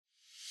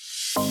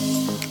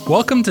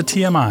Welcome to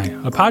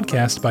TMI, a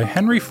podcast by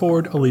Henry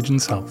Ford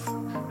Allegiance Health.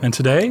 And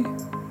today,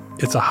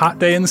 it's a hot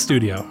day in the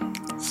studio.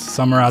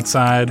 Summer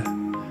outside.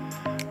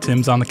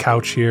 Tim's on the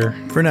couch here.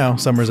 For now,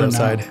 summer's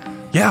outside.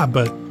 Yeah,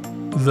 but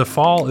the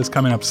fall is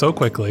coming up so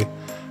quickly.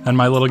 And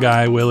my little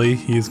guy, Willie,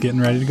 he's getting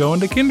ready to go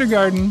into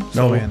kindergarten.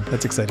 So, oh man,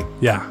 that's exciting.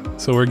 Yeah,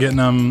 so we're getting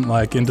him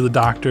into the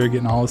doctor,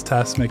 getting all his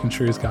tests, making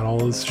sure he's got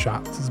all his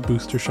shots, his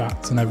booster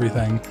shots and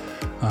everything.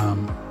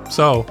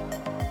 So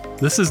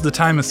this is the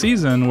time of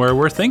season where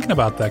we're thinking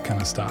about that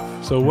kind of stuff.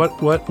 So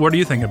what are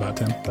you thinking about,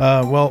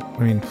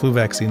 Tim? Flu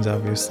vaccines,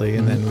 obviously.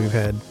 And then we've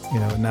had,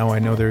 now I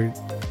know they're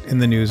in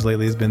the news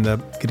lately has been the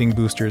getting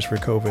boosters for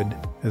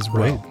COVID as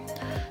well. Right.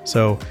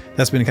 So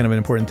that's been kind of an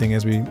important thing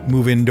as we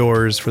move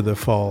indoors for the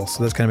fall.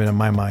 So that's kind of been on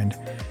my mind.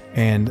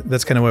 And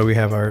that's kind of why we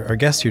have our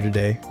guest here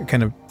today. It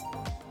kind of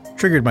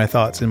triggered my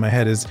thoughts in my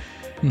head is,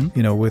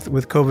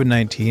 with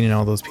COVID-19 and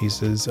all those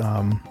pieces,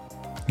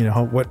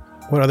 what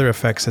other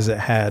effects has it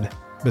had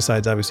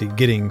besides obviously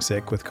getting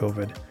sick with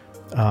COVID?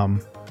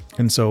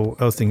 And so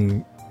I was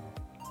thinking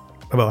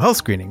about health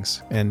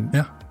screenings, and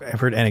I've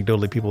heard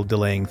anecdotally people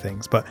delaying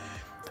things. But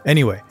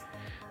anyway,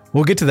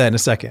 we'll get to that in a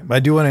second. But I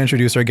do want to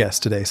introduce our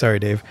guest today. Sorry,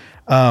 Dave.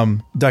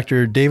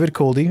 Dr. David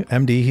Kolde,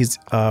 MD. He's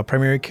a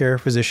primary care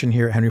physician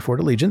here at Henry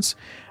Ford Allegiance.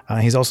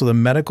 He's also the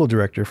medical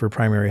director for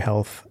primary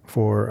health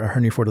for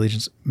Henry Ford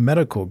Allegiance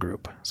Medical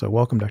Group. So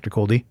welcome, Dr.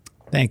 Kolde.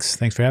 Thanks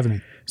for having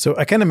me. So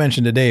I kind of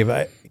mentioned to Dave,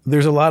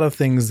 there's a lot of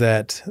things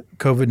that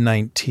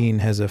COVID-19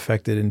 has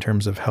affected in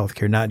terms of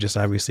healthcare, not just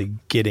obviously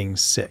getting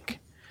sick.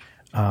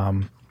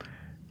 And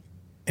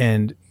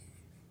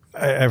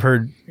I've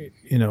heard,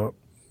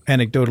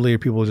 anecdotally, or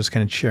people just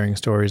kind of sharing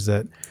stories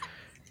that,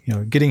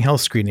 getting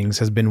health screenings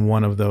has been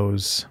one of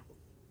those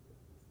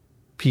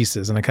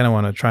pieces. And I kind of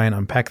want to try and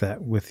unpack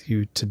that with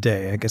you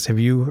today. I guess, have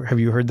you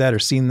heard that or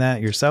seen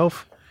that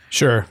yourself?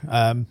 Sure.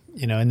 In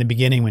the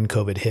beginning when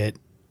COVID hit,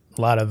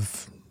 a lot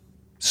of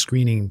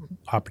screening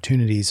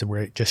opportunities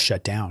were just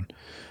shut down.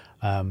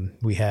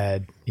 We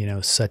had,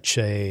 such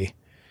an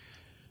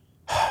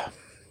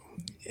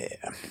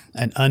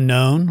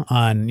unknown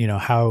on,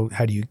 how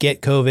do you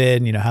get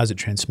COVID, how's it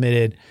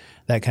transmitted,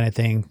 that kind of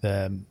thing.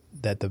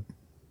 That the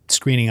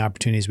screening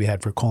opportunities we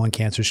had for colon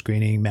cancer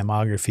screening,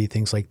 mammography,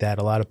 things like that,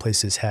 a lot of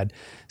places had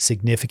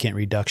significant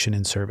reduction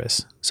in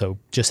service. So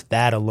just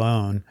that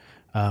alone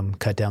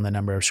cut down the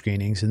number of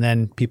screenings. And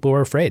then people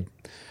were afraid.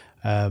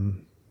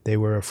 They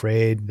were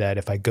afraid that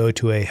if I go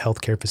to a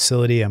healthcare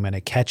facility, I'm going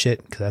to catch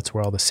it because that's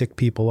where all the sick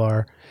people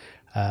are.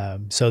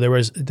 So there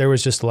was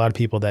just a lot of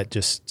people that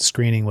just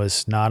screening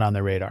was not on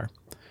their radar.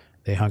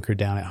 They hunkered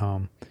down at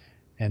home.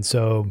 And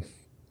so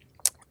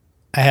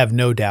I have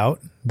no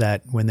doubt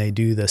that when they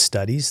do the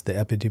studies, the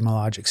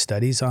epidemiologic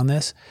studies on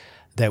this,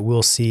 that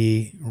we'll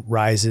see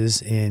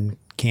rises in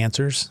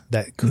cancers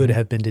that could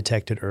have been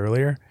detected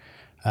earlier.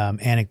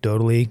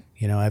 Anecdotally,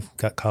 I've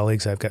got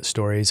colleagues, I've got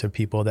stories of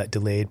people that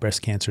delayed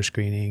breast cancer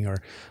screening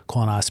or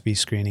colonoscopy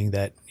screening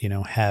that,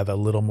 have a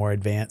little more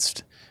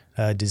advanced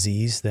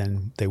disease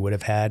than they would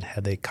have had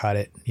they caught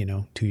it,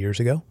 2 years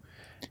ago.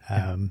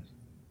 And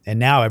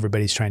now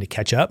everybody's trying to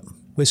catch up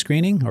with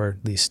screening, or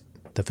at least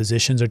the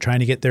physicians are trying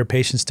to get their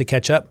patients to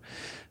catch up.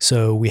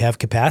 So we have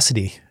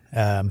capacity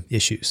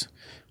issues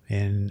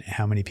in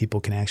how many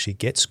people can actually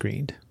get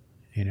screened.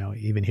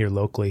 Even here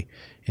locally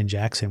in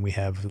Jackson, we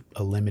have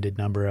a limited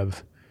number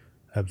of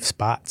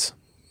spots.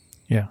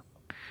 Yeah.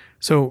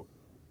 So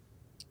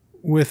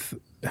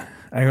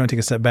I want to take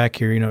a step back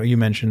here. You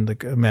mentioned like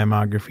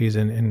mammographies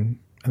and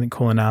I think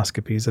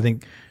colonoscopies. I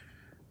think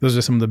those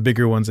are some of the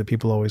bigger ones that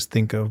people always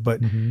think of.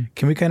 But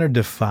can we kind of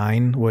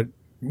define what,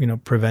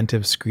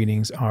 preventive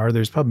screenings are?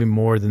 There's probably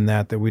more than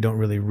that we don't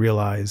really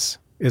realize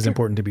is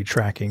important to be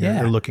tracking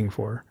or looking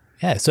for.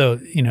 Yeah. So,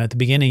 at the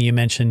beginning you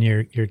mentioned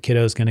your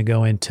kiddo is going to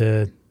go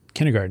into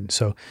kindergarten.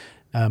 So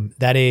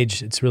that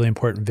age, it's really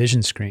important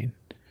vision screen,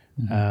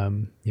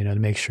 to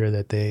make sure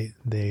that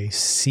they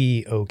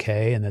see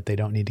okay and that they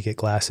don't need to get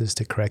glasses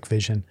to correct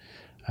vision.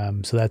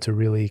 So that's a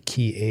really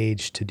key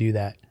age to do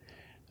that.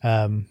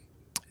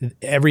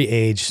 Every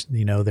age,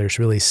 there's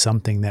really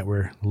something that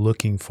we're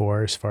looking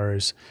for as far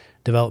as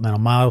developmental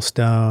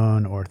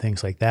milestone or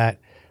things like that.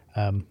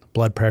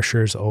 Blood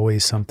pressure is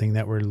always something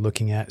that we're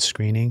looking at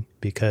screening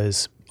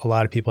because a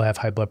lot of people have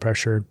high blood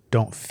pressure,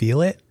 don't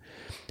feel it.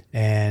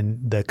 And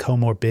the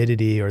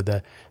comorbidity or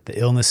the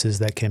illnesses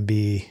that can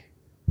be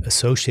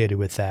associated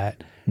with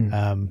that,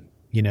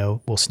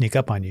 will sneak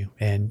up on you.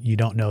 And you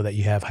don't know that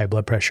you have high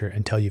blood pressure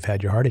until you've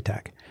had your heart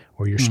attack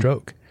or your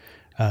stroke.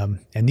 And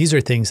these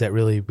are things that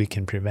really we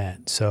can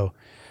prevent. So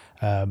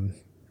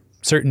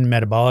certain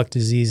metabolic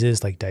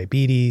diseases like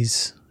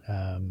diabetes,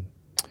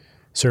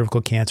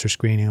 cervical cancer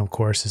screening, of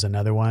course, is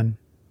another one.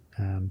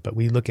 But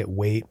we look at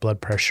weight,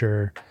 blood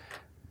pressure.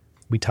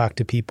 We talk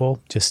to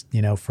people just,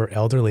 for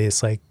elderly,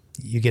 it's like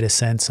you get a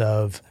sense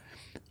of,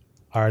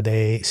 are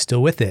they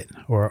still with it?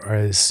 Or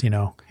is,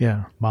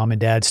 mom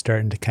and dad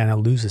starting to kind of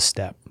lose a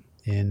step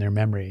in their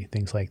memory,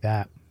 things like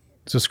that.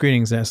 So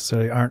screenings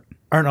necessarily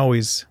aren't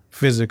always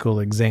physical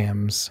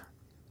exams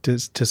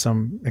to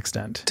some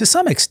extent. To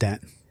some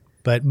extent,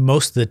 but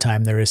most of the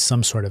time there is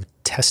some sort of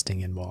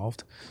testing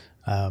involved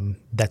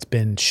that's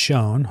been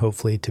shown,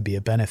 hopefully, to be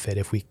a benefit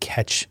if we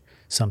catch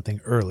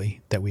something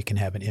early that we can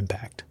have an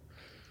impact.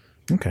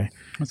 Okay.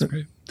 That's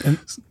great. And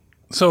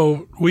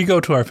so we go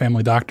to our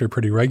family doctor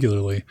pretty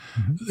regularly.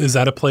 Mm-hmm. Is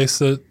that a place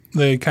that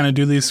they kind of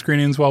do these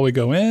screenings while we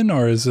go in,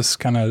 or is this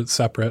kind of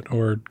separate,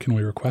 or can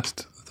we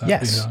request that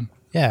yes. be done?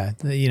 Yeah.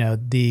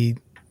 The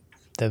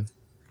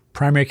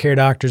primary care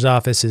doctor's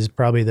office is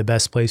probably the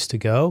best place to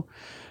go.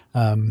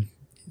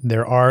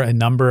 There are a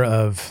number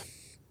of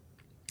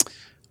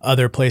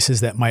other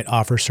places that might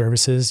offer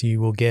services. You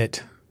will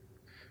get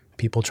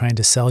people trying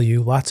to sell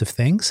you lots of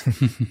things.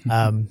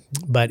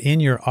 But in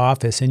your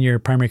office, in your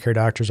primary care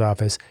doctor's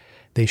office,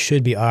 they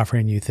should be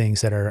offering you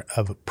things that are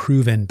of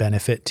proven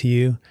benefit to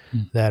you,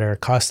 that are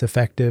cost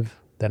effective,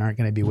 that aren't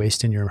going to be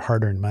wasting your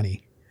hard-earned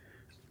money.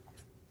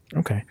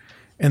 Okay.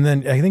 And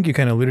then I think you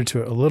kind of alluded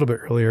to it a little bit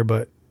earlier,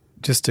 but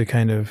just to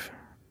kind of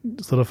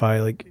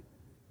solidify, like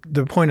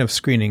the point of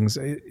screenings,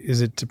 is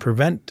it to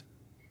prevent?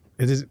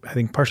 It is, I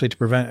think, partially to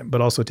prevent,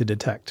 but also to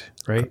detect,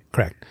 right?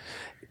 Correct.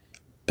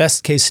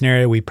 Best case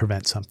scenario, we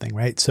prevent something,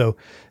 right? So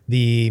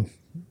the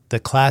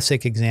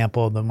classic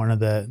example, one of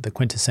the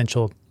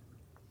quintessential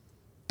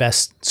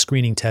best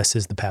screening test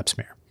is the Pap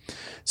smear.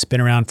 It's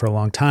been around for a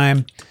long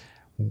time.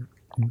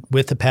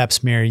 With the Pap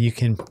smear, you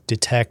can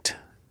detect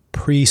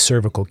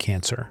pre-cervical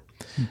cancer,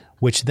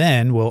 which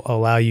then will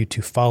allow you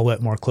to follow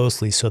it more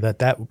closely so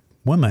that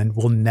woman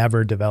will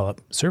never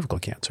develop cervical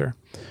cancer,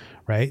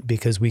 right?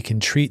 Because we can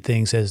treat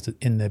things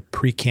in the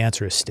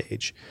precancerous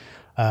stage.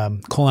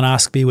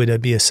 Colonoscopy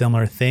would be a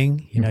similar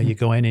thing. You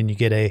go in and you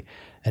get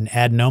an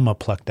adenoma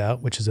plucked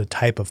out, which is a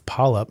type of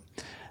polyp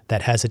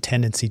that has a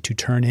tendency to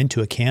turn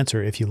into a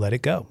cancer if you let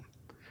it go.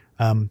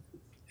 And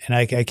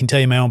I can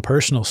tell you my own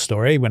personal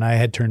story. When I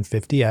had turned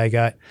 50, I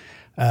got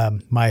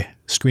my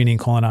screening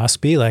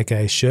colonoscopy like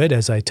I should,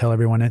 as I tell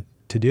everyone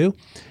to do.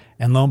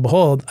 And lo and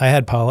behold, I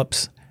had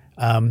polyps.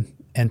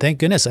 And thank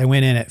goodness I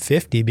went in at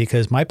 50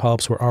 because my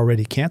polyps were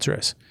already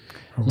cancerous.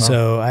 Oh, wow.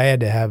 So I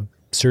had to have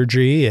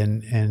surgery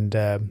and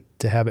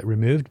to have it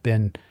removed.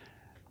 And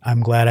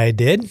I'm glad I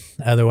did.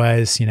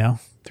 Otherwise,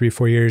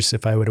 3-4 years,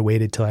 if I would have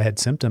waited till I had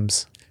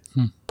symptoms,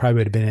 probably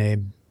would have been a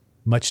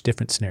much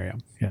different scenario.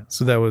 Yeah.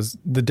 So that was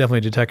definitely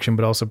detection,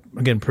 but also,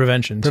 again,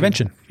 prevention.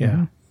 Prevention.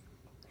 Yeah.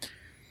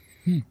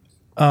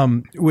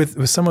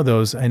 With some of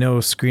those, I know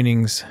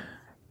screenings,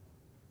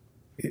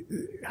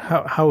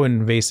 how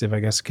invasive, I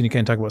guess, can you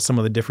kind of talk about some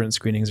of the different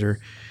screenings? Or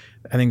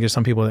I think there's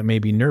some people that may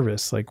be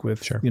nervous, like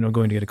with,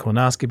 going to get a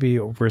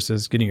colonoscopy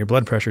versus getting your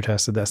blood pressure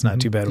tested. That's not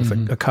too bad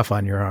with a cuff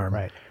on your arm.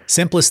 Right.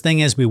 Simplest thing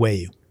is we weigh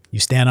you. You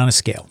stand on a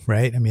scale,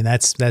 right? I mean,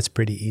 that's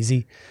pretty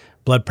easy.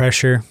 Blood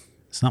pressure,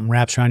 something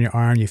wraps around your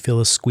arm, you feel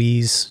a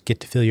squeeze,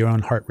 get to feel your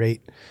own heart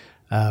rate.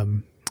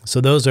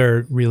 So those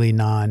are really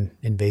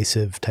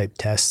non-invasive type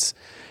tests.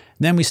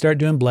 And then we start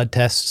doing blood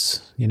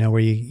tests, where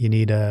you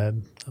need a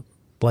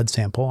blood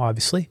sample,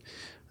 obviously,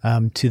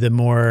 to the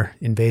more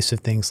invasive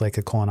things like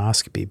a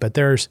colonoscopy. But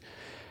there's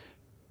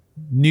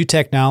new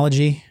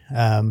technology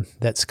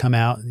that's come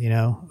out,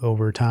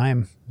 over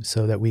time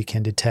so that we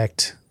can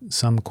detect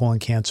some colon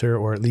cancer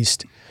or at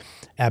least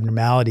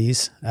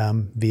abnormalities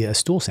via a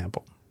stool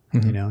sample.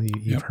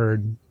 You've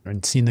heard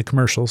and seen the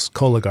commercials,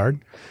 Cologuard,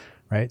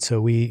 right?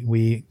 So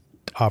we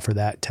offer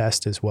that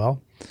test as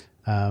well.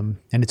 And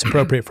it's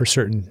appropriate for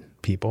certain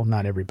people,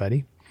 not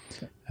everybody.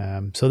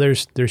 So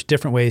there's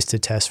different ways to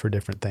test for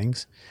different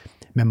things.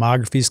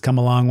 Mammography's come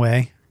a long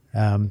way.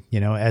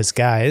 As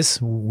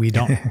guys, we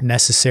don't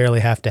necessarily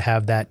have to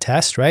have that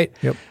test, right?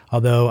 Yep.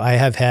 Although I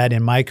have had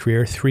in my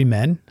career 3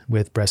 men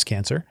with breast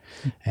cancer,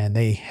 and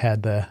they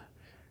had the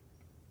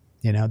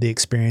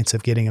experience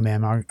of getting a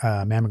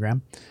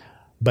mammogram.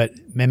 But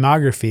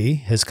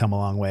mammography has come a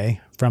long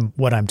way from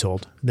what I'm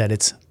told, that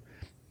it's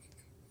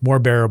more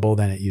bearable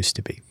than it used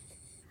to be.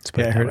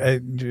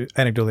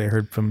 Anecdotally, I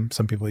heard from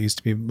some people it used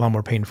to be a lot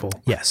more painful.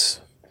 Yes.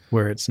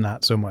 Where it's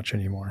not so much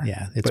anymore.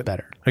 Yeah, it's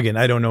better. Again,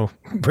 I don't know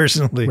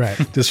personally, right.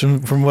 Just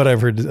from what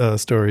I've heard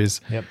stories.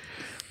 Yep.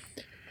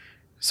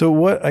 So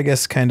what, I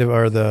guess, kind of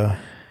are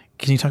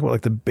can you talk about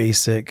like the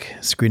basic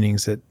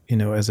screenings that,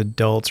 as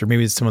adults, or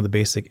maybe some of the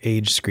basic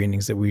age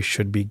screenings that we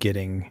should be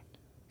getting?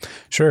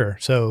 Sure.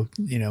 So,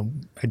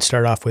 I'd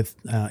start off with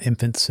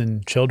infants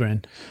and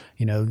children.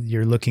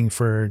 You're looking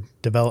for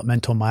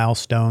developmental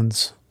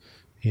milestones.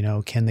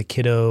 Can the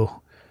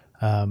kiddo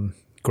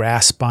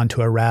grasp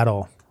onto a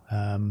rattle?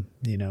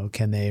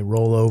 Can they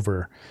roll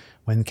over?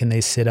 When can they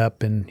sit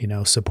up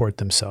and, support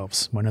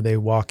themselves? When are they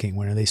walking?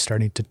 When are they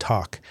starting to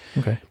talk?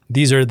 Okay.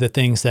 These are the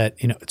things that,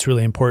 it's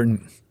really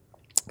important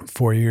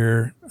for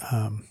your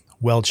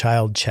well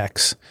child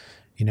checks,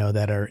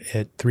 that are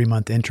at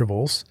 3-month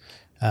intervals,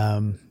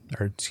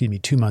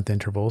 2-month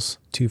intervals,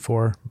 2,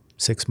 4,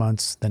 6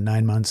 months, then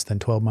 9 months, then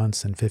 12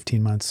 months, then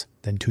 15 months,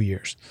 then 2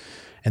 years,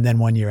 and then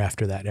 1 year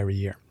after that every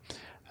year.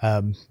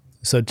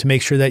 So to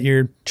make sure that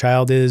your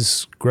child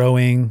is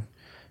growing,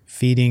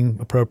 feeding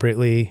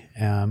appropriately,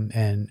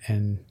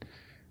 and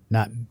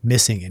not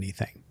missing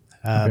anything.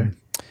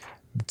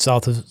 It's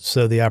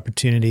also the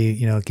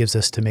opportunity, it gives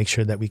us to make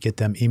sure that we get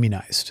them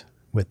immunized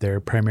with their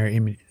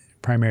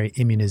primary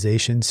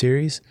immunization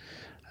series,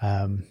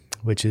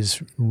 which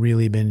has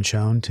really been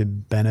shown to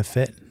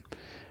benefit.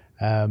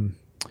 Then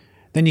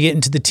you get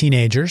into the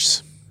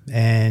teenagers,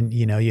 and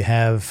you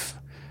have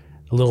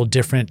a little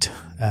different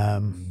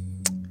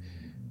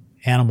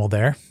animal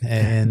there,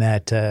 and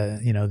that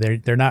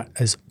they're not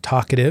as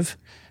talkative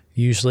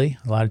usually.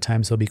 A lot of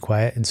times they'll be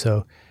quiet, and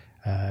so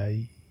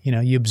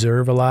you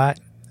observe a lot.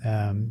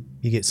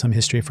 You get some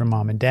history from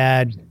mom and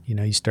dad.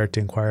 You start to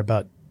inquire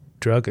about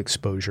drug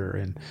exposure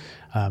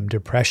and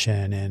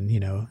depression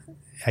and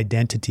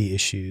identity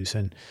issues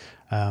and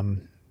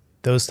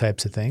those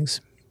types of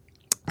things.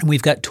 And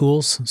we've got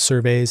tools,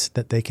 surveys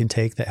that they can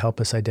take that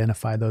help us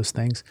identify those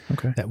things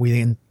that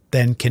we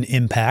then can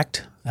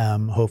impact,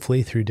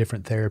 hopefully through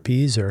different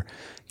therapies or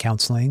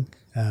counseling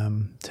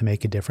to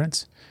make a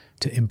difference,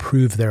 to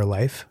improve their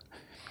life.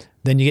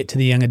 Then you get to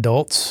the young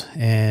adults,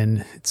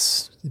 and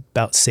it's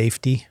about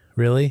safety,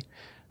 really.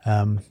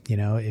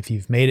 If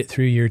you've made it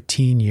through your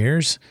teen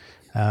years,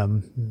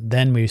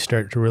 then we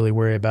start to really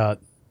worry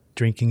about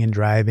drinking and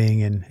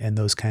driving and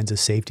those kinds of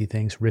safety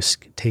things,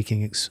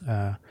 risk-taking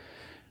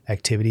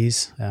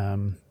activities,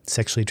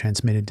 sexually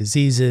transmitted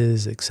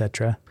diseases,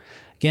 etc.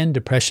 Again,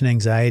 depression,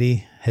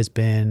 anxiety has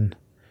been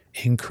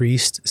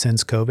increased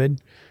since COVID,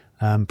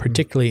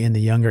 particularly in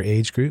the younger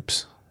age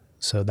groups.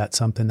 So that's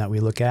something that we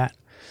look at.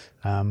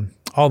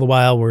 All the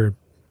while, we're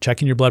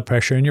checking your blood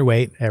pressure and your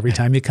weight every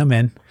time you come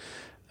in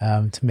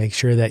to make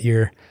sure that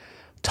you're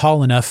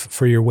tall enough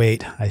for your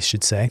weight, I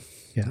should say.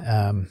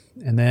 Yeah.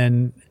 And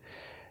then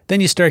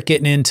you start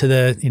getting into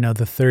the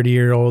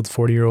 30-year-olds,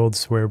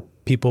 40-year-olds where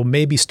people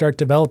maybe start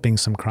developing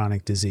some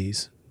chronic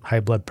disease, high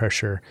blood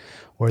pressure,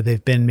 or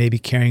they've been maybe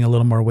carrying a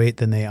little more weight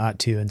than they ought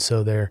to, and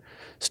so they're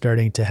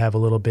starting to have a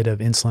little bit of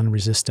insulin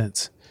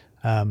resistance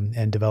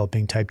and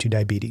developing type 2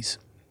 diabetes.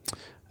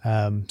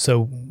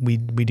 So we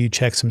do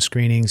check some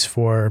screenings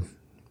for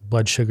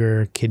blood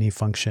sugar, kidney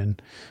function,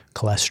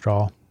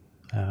 cholesterol,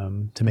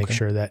 to make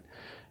sure that,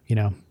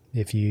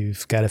 if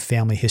you've got a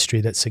family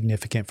history that's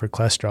significant for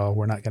cholesterol,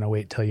 we're not going to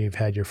wait till you've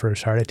had your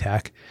first heart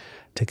attack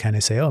to kind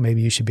of say, oh, maybe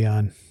you should be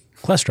on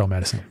cholesterol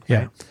medicine. Yeah.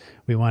 Right?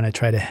 We want to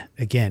try to,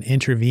 again,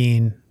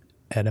 intervene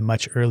at a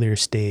much earlier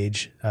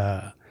stage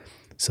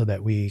so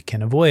that we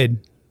can avoid,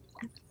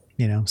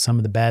 some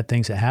of the bad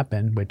things that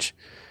happen, which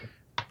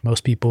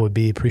most people would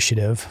be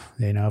appreciative,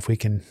 if we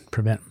can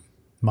prevent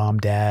mom,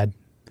 dad,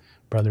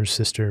 brother,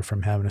 sister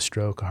from having a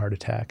stroke, a heart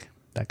attack,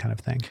 that kind of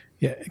thing.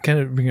 Yeah, kind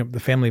of bring up the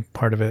family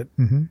part of it.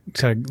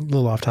 Kind of a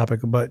little off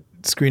topic, but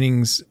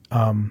screenings,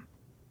 I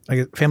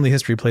guess family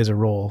history plays a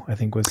role, I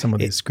think, with some of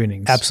these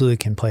screenings. Absolutely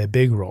can play a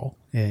big role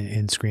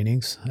in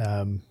screenings.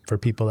 For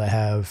people that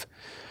have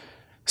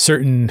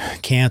certain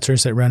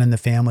cancers that run in the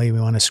family, we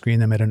want to screen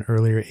them at an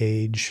earlier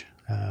age.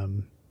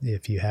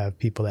 If you have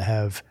people that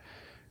have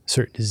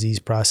certain disease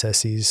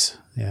processes,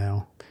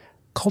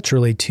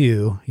 culturally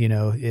too,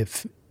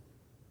 if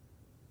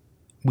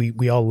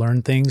we all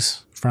learn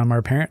things from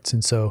our parents.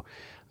 And so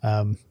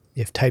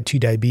if type 2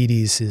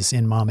 diabetes is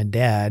in mom and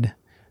dad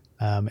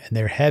and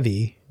they're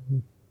heavy,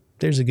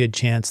 there's a good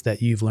chance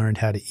that you've learned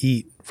how to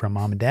eat from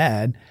mom and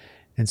dad.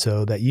 And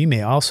so that you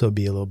may also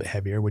be a little bit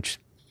heavier, which,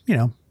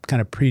 kind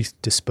of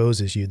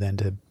predisposes you then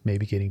to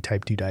maybe getting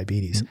type 2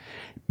 diabetes.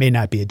 May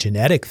not be a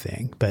genetic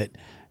thing, but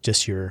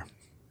just your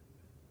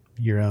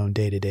own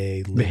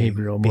day-to-day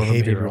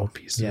behavioral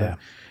piece of it,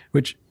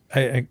 which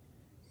I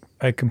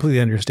completely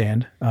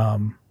understand.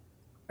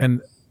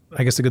 And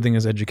I guess the good thing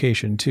is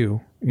education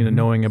too,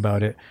 knowing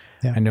about it.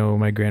 Yeah. I know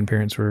my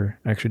grandparents were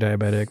actually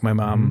diabetic. My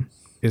mom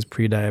is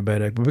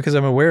pre-diabetic, but because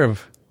I'm aware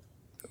of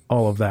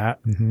all of that,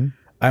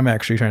 I'm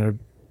actually trying to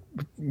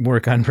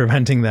work on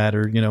preventing that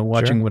or,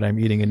 watching what I'm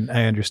eating. And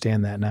I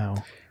understand that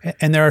now.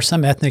 And there are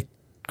some ethnic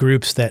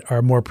groups that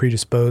are more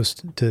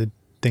predisposed to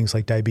things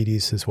like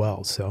diabetes as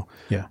well. So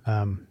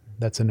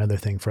that's another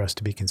thing for us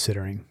to be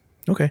considering.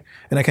 Okay.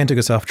 And I kind of took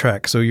us off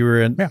track. So you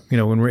were in,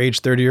 when we're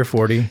age 30 or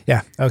 40.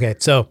 Yeah. Okay.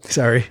 So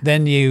sorry.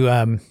 Then you,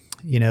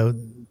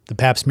 the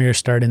pap smears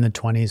start in the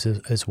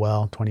 20s as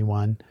well,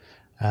 21.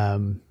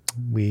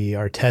 We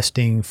are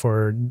testing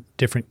for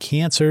different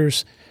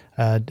cancers,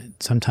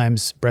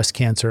 sometimes breast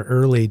cancer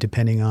early,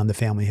 depending on the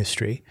family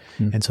history.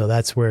 And so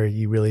that's where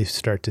you really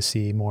start to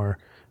see more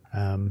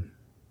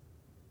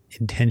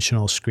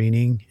intentional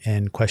screening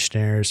and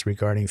questionnaires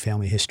regarding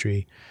family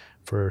history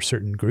for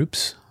certain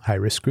groups,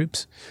 high-risk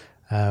groups.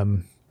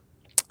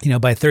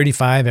 By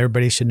 35,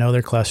 everybody should know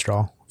their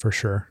cholesterol for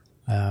sure.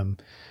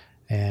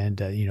 And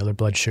their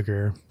blood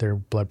sugar, their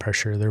blood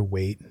pressure, their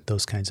weight,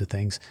 those kinds of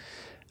things.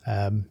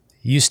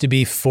 Used to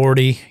be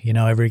 40,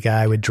 every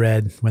guy would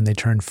dread when they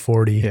turned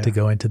 40 to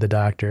go into the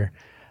doctor.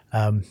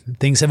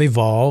 Things have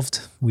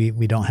evolved.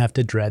 We don't have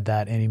to dread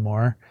that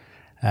anymore.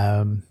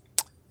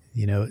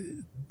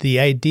 The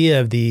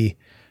idea of the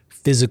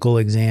physical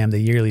exam, the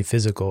yearly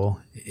physical,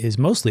 is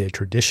mostly a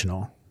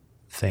traditional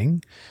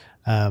thing.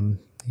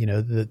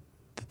 The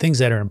things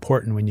that are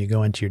important when you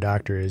go into your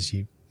doctor is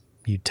you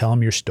You tell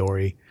them your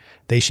story.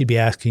 They should be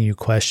asking you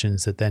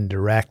questions that then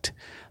direct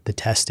the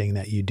testing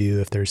that you do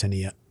if there's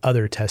any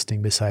other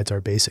testing besides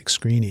our basic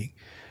screening.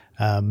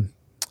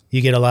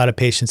 You get a lot of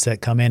patients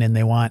that come in and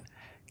they want,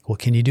 well,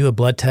 can you do a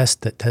blood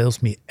test that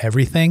tells me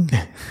everything?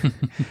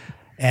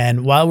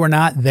 And while we're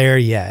not there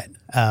yet,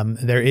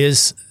 there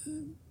is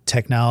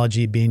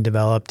technology being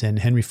developed, and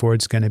Henry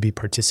Ford's going to be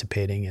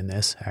participating in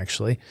this,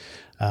 actually.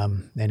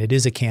 And it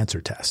is a cancer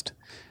test.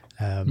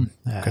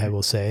 I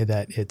will say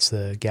that it's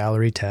the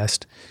Galleri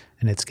test,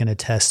 and it's going to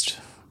test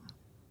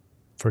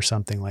for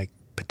something like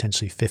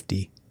potentially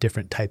 50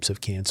 different types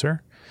of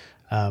cancer.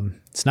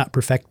 It's not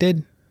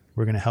perfected.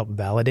 We're going to help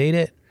validate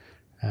it.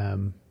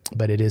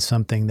 But it is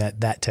something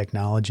that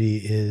technology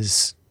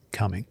is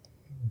coming.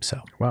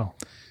 So, wow.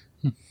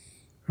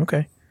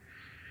 Okay.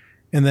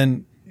 And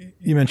then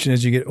you mentioned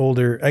as you get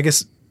older, I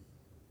guess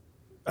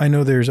I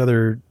know there's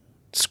other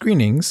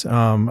screenings.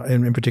 And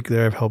in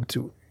particular, I've helped,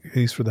 at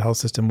least for the health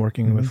system,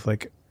 working with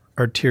like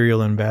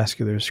arterial and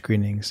vascular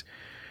screenings.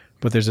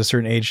 But there's a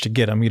certain age to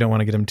get them. You don't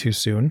want to get them too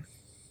soon.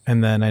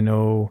 And then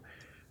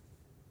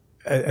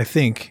I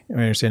think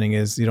my understanding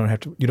is you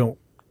don't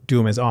do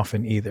them as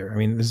often either. I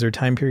mean, is there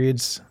time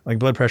periods, like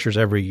blood pressures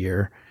every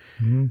year?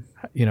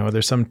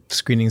 There's some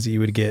screenings that you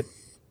would get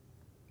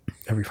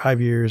every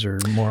 5 years or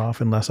more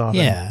often, less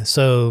often. Yeah.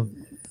 So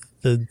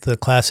the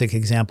classic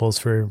examples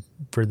for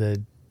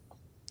the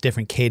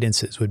different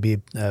cadences would be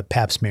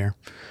Pap smear.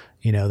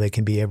 They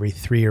can be every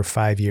 3 or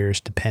 5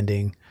 years,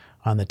 depending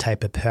on the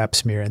type of Pap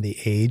smear and the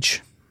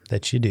age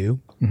that you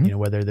do,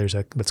 whether there's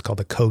what's called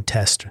a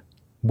co-test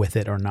with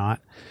it or not.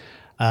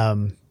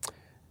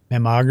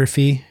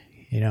 Mammography,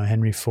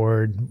 Henry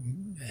Ford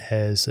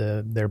has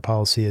their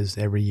policy is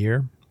every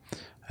year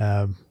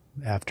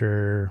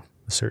after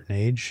a certain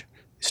age.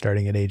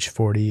 Starting at age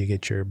 40, you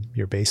get your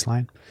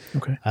baseline.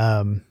 Okay.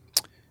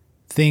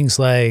 Things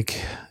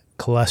like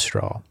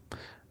cholesterol.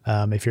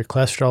 If your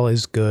cholesterol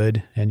is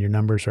good and your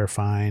numbers are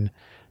fine,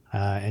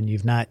 and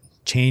you've not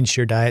changed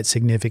your diet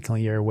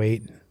significantly, your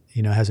weight,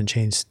 hasn't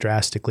changed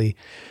drastically,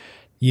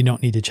 you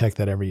don't need to check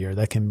that every year.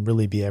 That can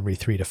really be every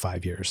 3 to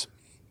 5 years.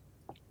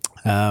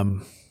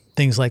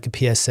 Things like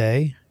a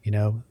PSA,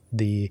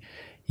 the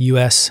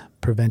U.S.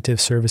 Preventive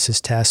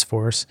Services Task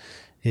Force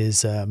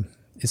is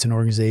it's an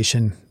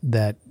organization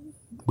that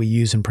we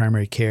use in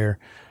primary care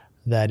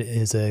that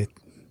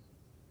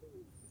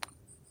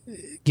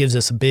gives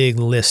us a big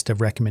list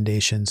of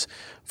recommendations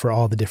for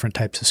all the different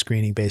types of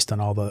screening based on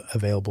all the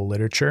available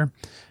literature.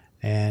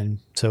 And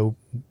so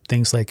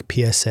things like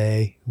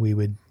PSA, we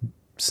would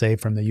say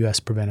from the U.S.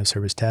 Preventive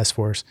Service Task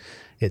Force,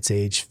 it's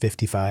age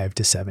 55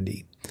 to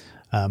 70.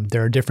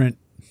 There are different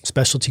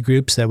specialty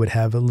groups that would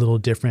have a little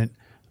different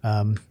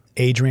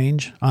age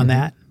range on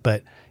that,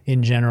 but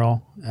in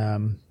general,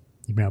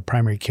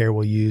 primary care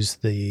will use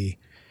the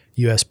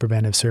U.S.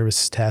 Preventive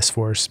Services Task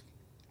Force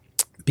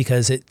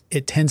because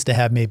it tends to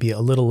have maybe a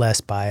little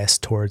less bias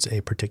towards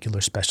a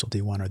particular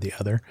specialty, one or the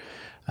other.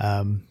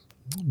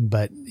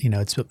 But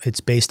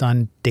it's based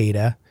on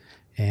data,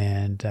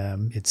 and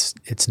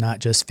it's not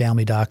just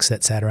family docs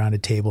that sat around a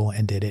table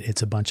and did it.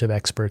 It's a bunch of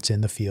experts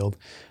in the field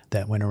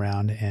that went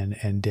around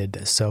and did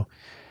this. So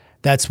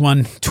that's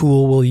one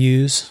tool we'll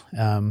use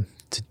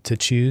to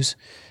choose.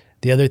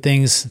 The other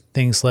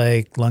things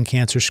like lung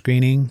cancer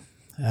screening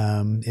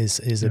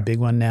is a big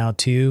one now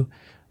too.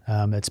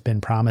 That's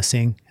been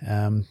promising.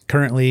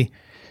 Currently,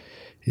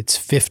 it's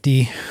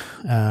 50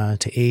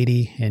 to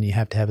 80, and you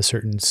have to have a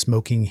certain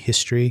smoking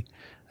history.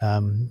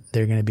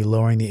 They're going to be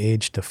lowering the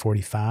age to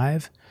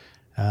 45.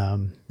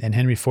 And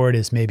Henry Ford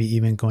is maybe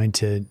even going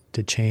to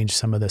change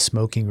some of the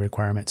smoking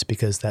requirements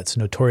because that's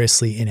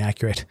notoriously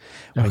inaccurate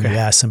when you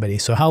ask somebody,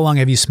 so how long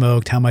have you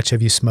smoked? How much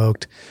have you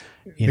smoked?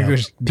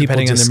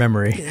 Depending on their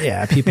memory.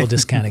 Yeah, people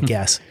just kind of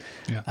guess.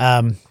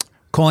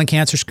 Colon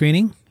cancer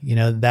screening,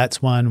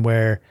 that's one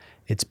where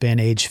it's been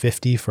age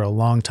 50 for a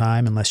long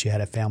time, unless you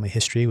had a family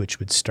history, which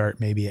would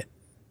start maybe at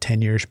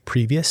 10 years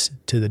previous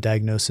to the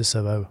diagnosis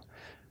of a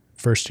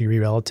first-degree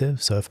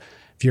relative. So if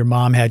your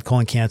mom had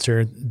colon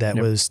cancer that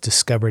was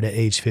discovered at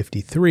age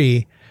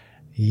 53,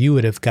 you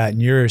would have gotten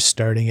yours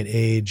starting at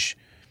age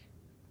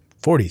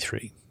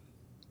 43.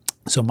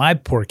 So my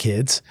poor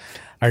kids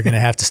are going to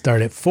have to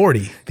start at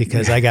 40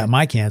 because I got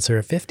my cancer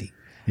at 50.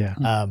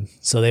 Yeah.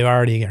 So they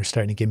already are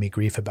starting to give me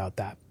grief about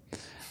that.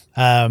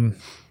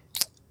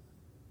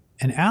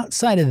 And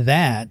outside of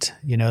that,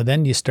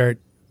 then you start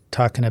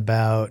talking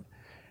about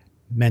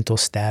mental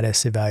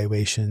status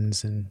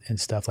evaluations and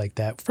stuff like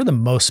that. For the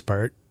most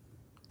part,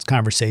 it's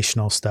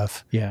conversational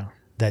stuff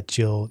that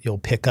you'll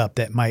pick up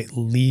that might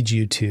lead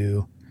you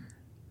to,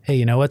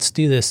 hey, let's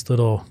do this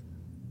little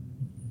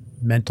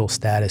mental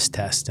status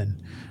test.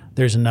 And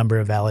there's a number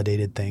of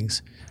validated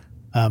things.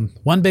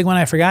 One big one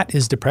I forgot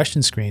is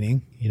depression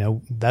screening.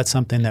 That's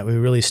something that we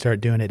really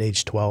start doing at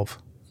age 12.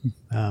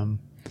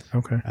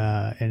 Okay.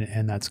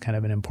 And that's kind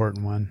of an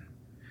important one.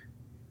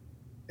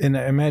 And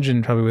I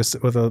imagine probably with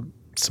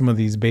some of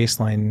these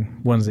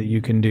baseline ones that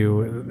you can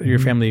do, your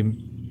family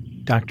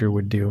doctor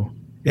would do.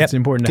 It's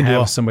important to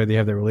have somebody they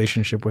have that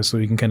relationship with, so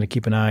you can kind of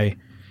keep an eye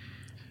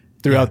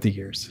throughout the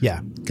years.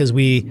 Yeah, because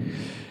the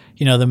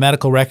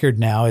medical record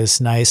now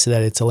is nice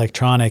that it's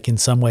electronic. In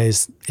some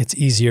ways, it's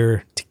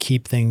easier to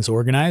keep things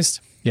organized.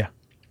 Yeah.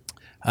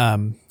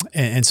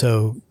 And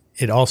so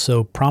it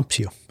also prompts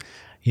you,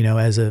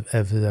 as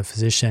a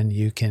physician,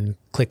 you can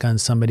click on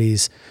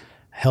somebody's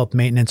health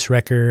maintenance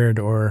record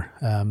or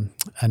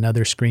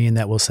another screen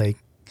that will say,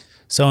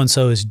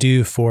 so-and-so is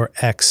due for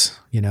X,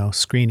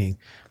 screening,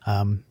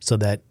 so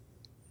that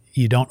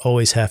you don't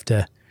always have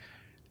to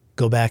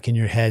go back in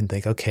your head and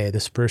think, okay,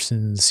 this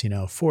person's,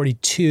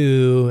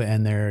 42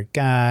 and they're a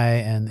guy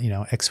and,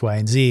 X, Y,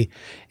 and Z.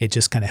 It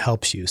just kind of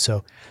helps you.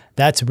 So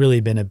that's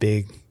really been a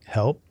big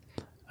help.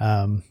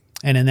 And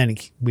then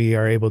we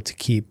are able to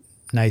keep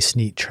nice,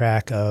 neat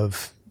track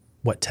of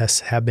what tests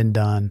have been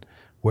done,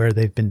 where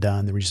they've been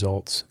done, the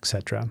results, et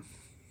cetera.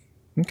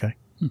 Okay.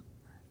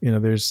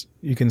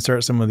 You can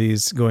start some of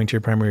these going to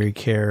your primary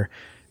care.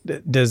 I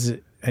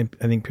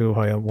think people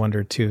probably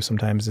wonder too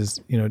sometimes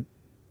is,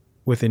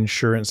 with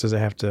insurance, does it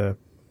have to,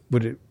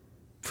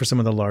 for some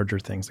of the larger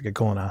things like a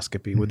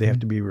colonoscopy, would they have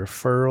to be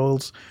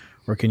referrals,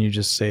 or can you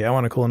just say, I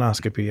want a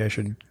colonoscopy, I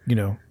should, get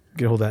a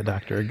hold of that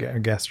doctor, a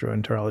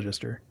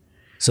gastroenterologist?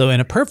 So in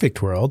a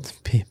perfect world,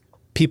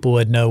 people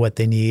would know what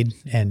they need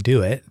and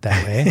do it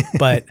that way.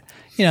 But,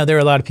 there are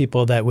a lot of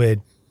people that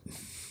would,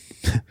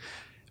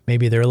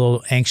 maybe they're a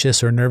little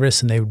anxious or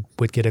nervous and they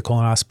would get a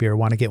colonoscopy or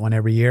want to get one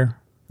every year.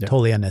 Yeah.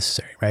 Totally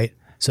unnecessary, right?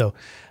 So,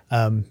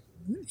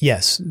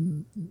 yes,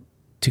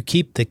 to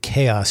keep the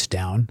chaos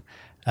down,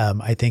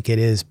 I think it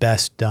is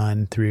best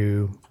done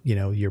through,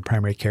 your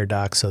primary care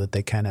doc so that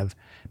they kind of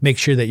make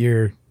sure that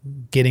you're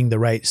getting the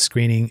right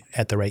screening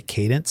at the right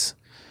cadence.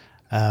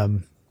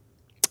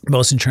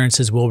 Most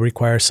insurances will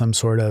require some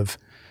sort of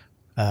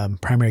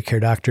primary care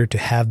doctor to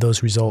have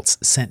those results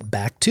sent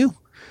back to.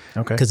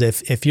 Okay. Because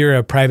if you're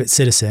a private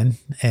citizen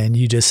and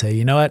you just say,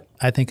 you know what,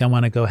 I think I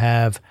want to go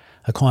have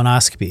a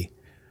colonoscopy,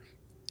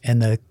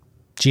 and the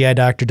GI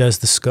doctor does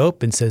the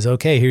scope and says,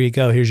 okay, here you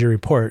go. Here's your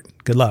report.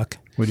 Good luck.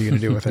 What are you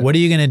going to do with it? What are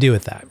you going to do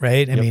with that,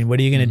 right? I mean, what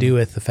are you going to do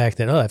with the fact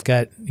that, I've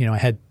got, I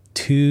had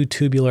 2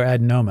 tubular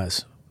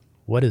adenomas.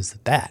 What is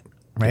that,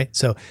 right?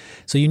 Yep.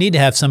 So you need to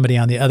have somebody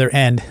on the other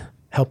end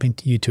helping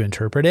you to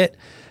interpret it.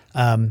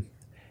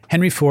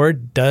 Henry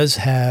Ford does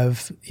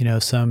have,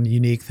 some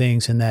unique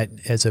things in that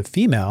as a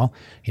female,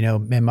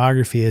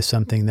 mammography is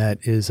something that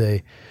is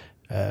a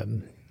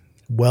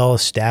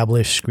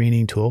well-established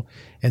screening tool.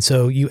 And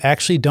so you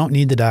actually don't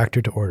need the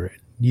doctor to order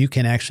it. You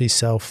can actually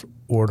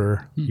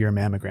self-order your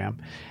mammogram.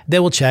 They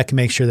will check and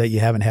make sure that you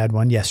haven't had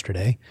one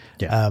yesterday.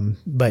 Yeah.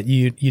 But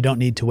you don't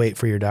need to wait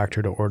for your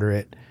doctor to order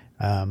it.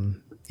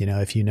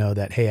 If you know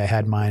that, hey, I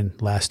had mine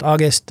last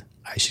August,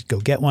 I should go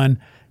get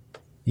one,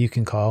 you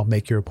can call,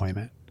 make your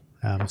appointment.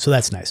 So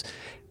that's nice.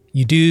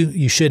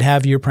 You should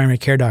have your primary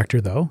care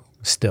doctor though,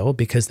 still,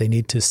 because they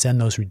need to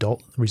send those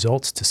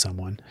results to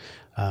someone.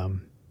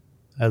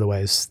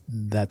 Otherwise,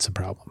 that's a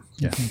problem.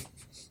 Yeah.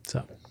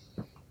 So.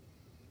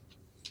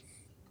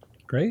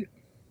 Great.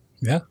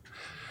 Yeah.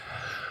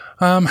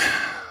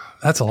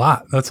 That's a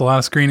lot. That's a lot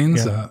of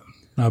screenings.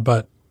 Yeah.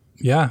 But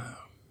yeah,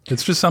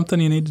 it's just something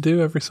you need to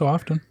do every so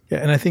often. Yeah.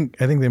 And I think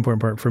the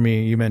important part for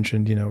me, you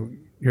mentioned,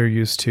 you're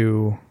used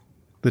to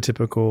the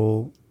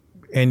typical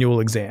annual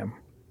exam,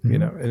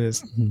 it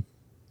is,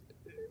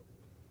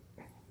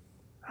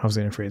 how was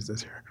I going to phrase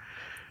this here?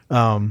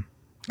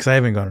 Cause I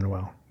haven't gone in a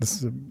while.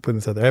 Putting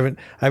this out there. I haven't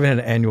had an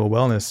annual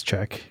wellness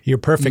check. You're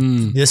perfect.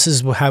 This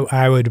is how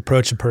I would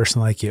approach a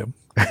person like you.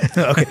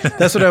 Okay.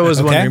 That's what I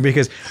was wondering,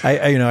 because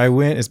I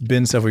went, it's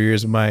been several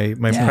years. My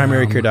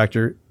primary care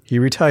doctor, he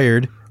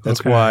retired.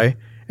 That's why.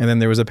 And then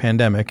there was a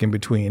pandemic in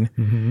between.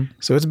 Mm-hmm.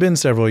 So it's been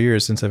several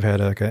years since I've had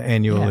an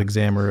annual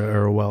exam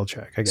or a well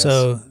check, I guess.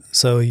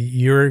 So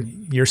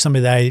you're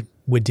somebody that I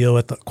would deal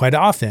with quite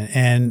often.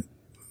 And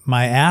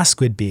my ask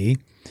would be,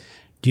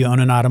 do you own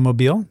an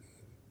automobile?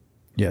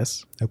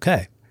 Yes.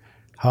 Okay.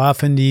 How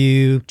often do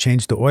you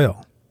change the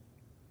oil?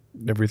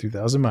 Every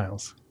 3,000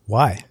 miles.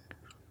 Why?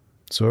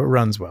 So it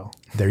runs well.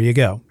 There you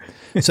go.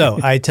 So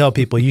I tell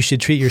people you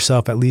should treat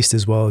yourself at least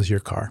as well as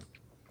your car.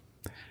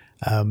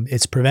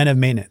 It's preventive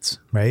maintenance,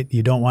 right?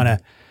 You don't want to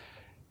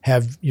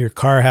have your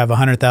car have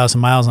 100,000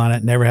 miles on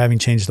it, never having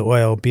changed the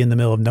oil, be in the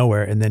middle of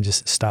nowhere, and then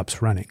just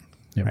stops running,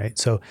 right?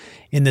 So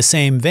in the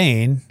same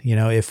vein,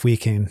 if we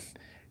can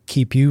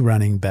keep you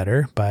running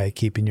better by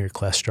keeping your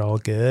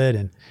cholesterol good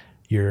and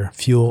your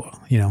fuel,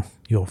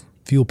 you'll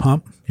fuel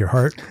pump, your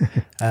heart,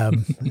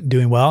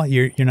 doing well,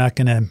 you're not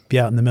going to be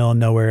out in the middle of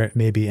nowhere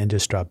maybe and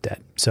just drop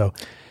dead. So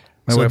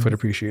my wife would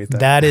appreciate that.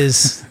 That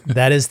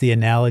is the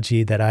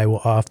analogy that I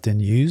will often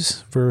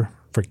use for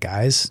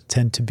guys.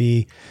 Tend to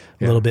be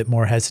a little bit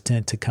more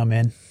hesitant to come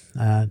in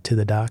to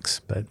the docs,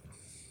 but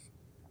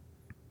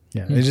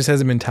it just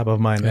hasn't been top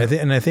of mind.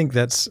 Yeah. I think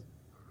that's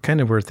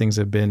kind of where things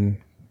have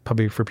been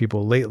probably for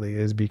people lately,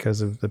 is because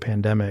of the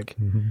pandemic.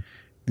 Mm-hmm.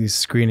 These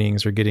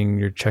screenings or getting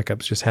your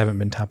checkups just haven't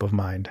been top of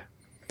mind.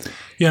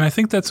 Yeah, and I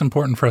think that's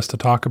important for us to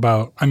talk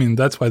about. I mean,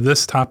 that's why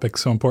this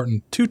topic's so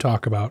important to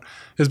talk about,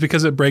 is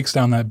because it breaks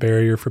down that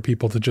barrier for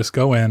people to just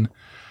go in,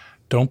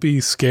 don't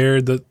be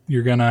scared that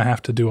you're going to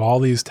have to do all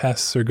these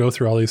tests or go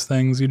through all these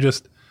things. You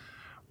just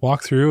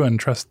walk through and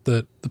trust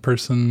that the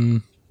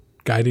person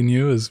guiding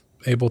you is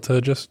able to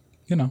just,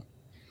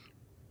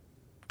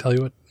 tell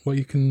you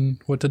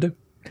what to do.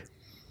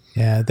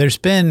 Yeah, there's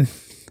been,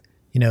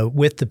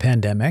 with the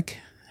pandemic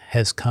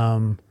has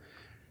come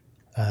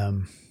a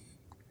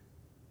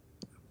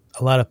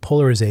lot of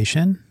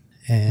polarization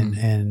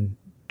and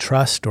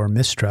trust or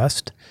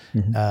mistrust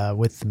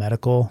with the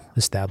medical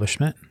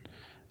establishment.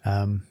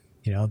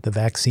 The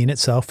vaccine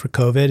itself for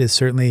COVID has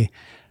certainly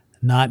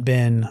not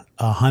been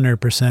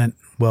 100%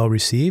 well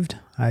received,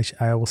 I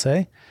will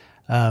say.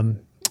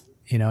 And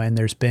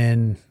there's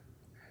been,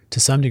 to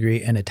some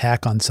degree, an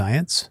attack on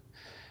science.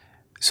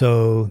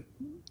 So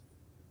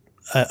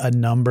a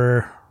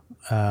number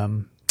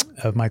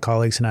of my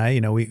colleagues and I,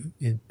 we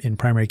in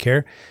primary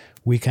care,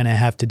 we kind of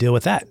have to deal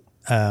with that.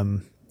 A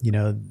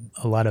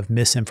lot of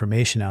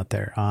misinformation out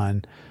there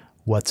on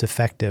what's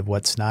effective,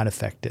 what's not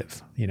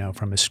effective,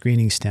 from a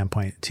screening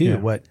standpoint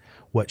too. Yeah.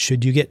 What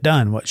should you get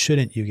done? What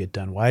shouldn't you get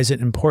done? Why is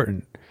it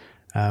important?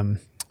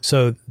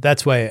 So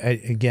that's why,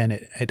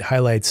 it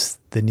highlights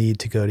the need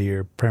to go to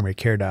your primary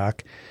care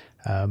doc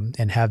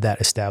and have that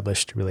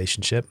established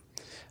relationship.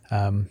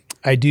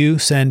 I do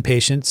send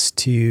patients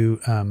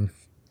to,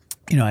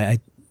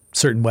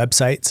 certain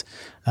websites.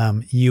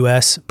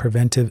 U.S.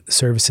 Preventive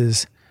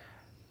Services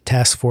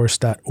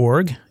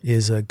Taskforce.org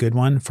is a good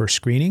one for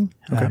screening.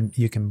 Okay.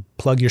 You can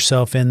plug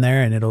yourself in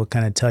there and it'll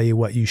kind of tell you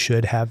what you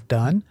should have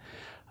done.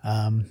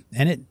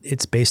 And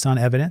it's based on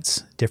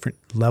evidence, different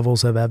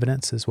levels of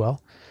evidence as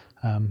well.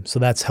 So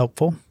that's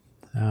helpful.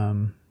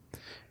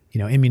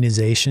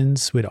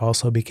 Immunizations would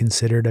also be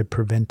considered a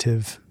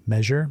preventive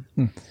measure.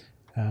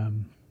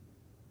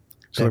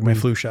 So like my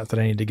flu shot that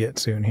I need to get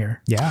soon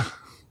here. Yeah,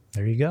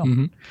 there you go.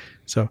 Mm-hmm.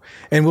 So,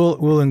 and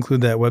we'll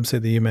include that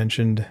website that you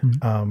mentioned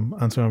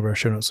on some of our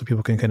show notes, so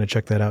people can kind of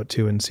check that out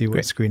too and see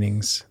what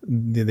screenings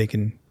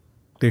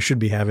they should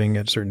be having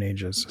at certain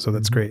ages. So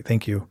that's great.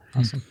 Thank you.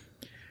 Awesome.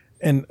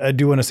 And I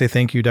do want to say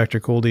thank you, Dr.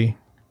 Kolde,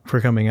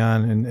 for coming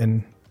on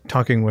and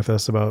talking with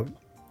us about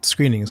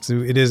screenings,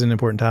 because it is an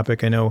important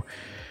topic. I know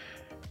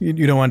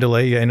you don't want to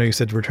delay. I know you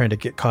said we're trying to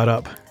get caught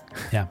up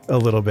a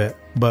little bit,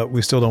 but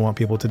we still don't want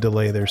people to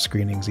delay their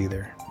screenings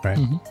either. Right.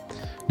 Mm-hmm.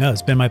 No,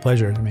 it's been my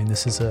pleasure. I mean,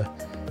 this is a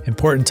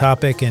important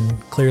topic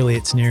and clearly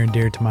it's near and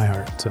dear to my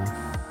heart. So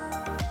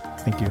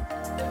thank you.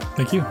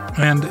 Thank you.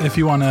 And if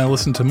you want to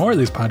listen to more of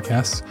these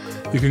podcasts,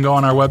 you can go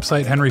on our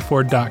website,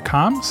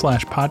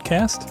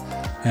 henryford.com/podcast,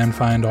 and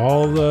find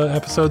all the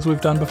episodes we've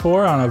done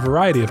before on a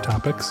variety of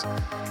topics.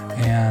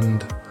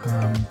 And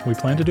we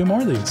plan to do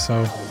more of these.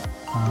 So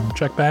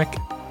check back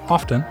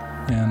often.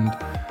 And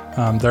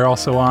they're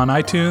also on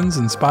iTunes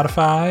and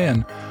Spotify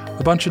and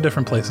a bunch of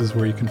different places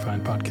where you can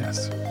find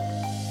podcasts.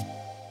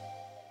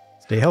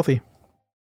 Stay healthy.